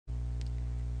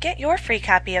Get your free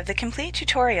copy of the complete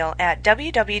tutorial at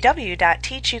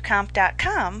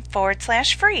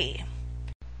www.teachucomp.com/free.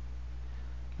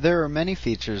 There are many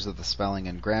features of the Spelling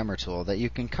and Grammar tool that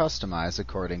you can customize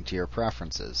according to your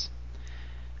preferences.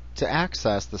 To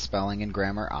access the Spelling and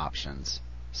Grammar options,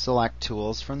 select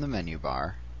Tools from the menu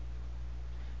bar,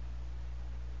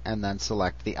 and then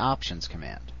select the Options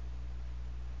command.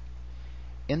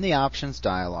 In the Options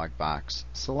dialog box,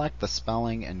 select the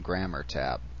Spelling and Grammar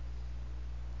tab.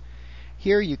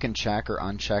 Here you can check or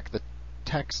uncheck the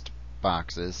text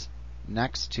boxes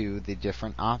next to the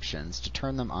different options to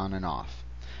turn them on and off.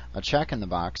 A check in the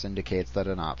box indicates that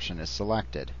an option is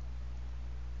selected.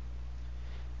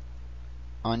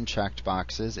 Unchecked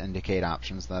boxes indicate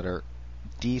options that are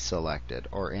deselected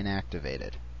or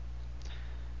inactivated.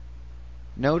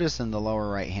 Notice in the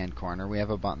lower right hand corner we have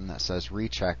a button that says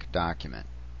Recheck Document.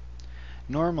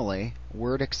 Normally,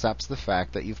 Word accepts the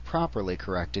fact that you've properly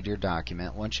corrected your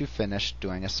document once you've finished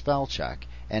doing a spell check,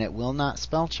 and it will not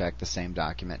spell check the same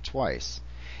document twice.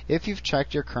 If you've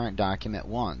checked your current document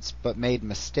once, but made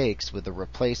mistakes with the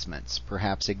replacements,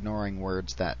 perhaps ignoring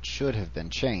words that should have been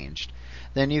changed,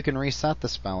 then you can reset the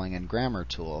Spelling and Grammar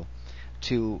tool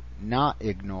to not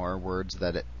ignore words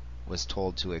that it was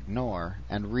told to ignore,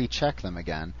 and recheck them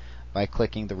again by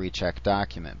clicking the Recheck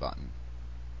Document button.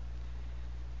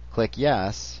 Click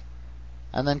Yes,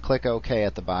 and then click OK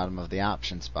at the bottom of the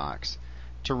Options box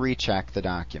to recheck the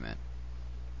document.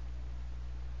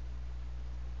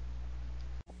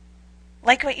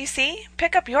 Like what you see?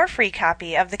 Pick up your free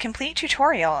copy of the complete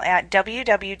tutorial at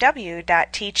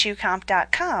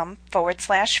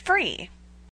www.teachucomp.com/free.